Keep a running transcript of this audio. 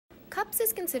Cups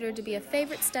is considered to be a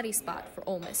favorite study spot for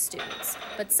Ole Miss students,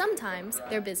 but sometimes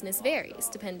their business varies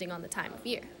depending on the time of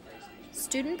year.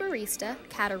 Student barista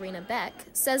Katarina Beck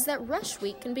says that rush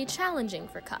week can be challenging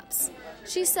for Cups.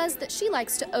 She says that she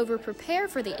likes to over-prepare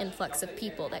for the influx of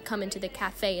people that come into the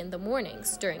cafe in the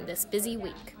mornings during this busy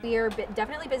week. We are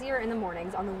definitely busier in the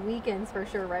mornings, on the weekends for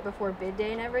sure, right before bid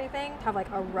day and everything. Have like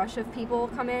a rush of people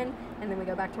come in, and then we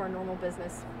go back to our normal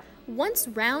business. Once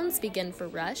rounds begin for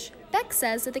rush, Beck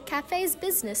says that the cafe's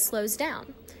business slows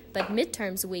down. But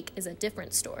midterms week is a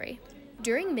different story.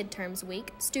 During midterms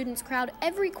week, students crowd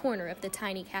every corner of the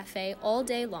tiny cafe all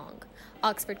day long.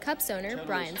 Oxford Cups owner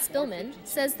Brian Spillman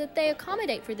says that they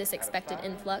accommodate for this expected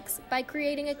influx by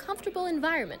creating a comfortable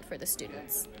environment for the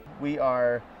students. We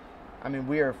are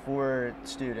for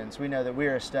students. We know that we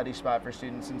are a study spot for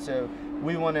students, and so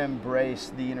we want to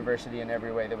embrace the university in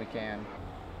every way that we can.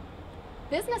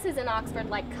 Businesses in Oxford,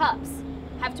 like Cups,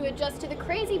 have to adjust to the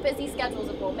crazy busy schedules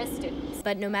of Ole Miss students.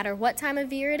 But no matter what time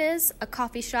of year it is, a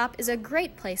coffee shop is a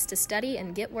great place to study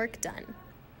and get work done.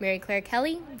 Clair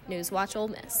Kelly, NewsWatch Ole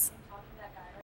Miss.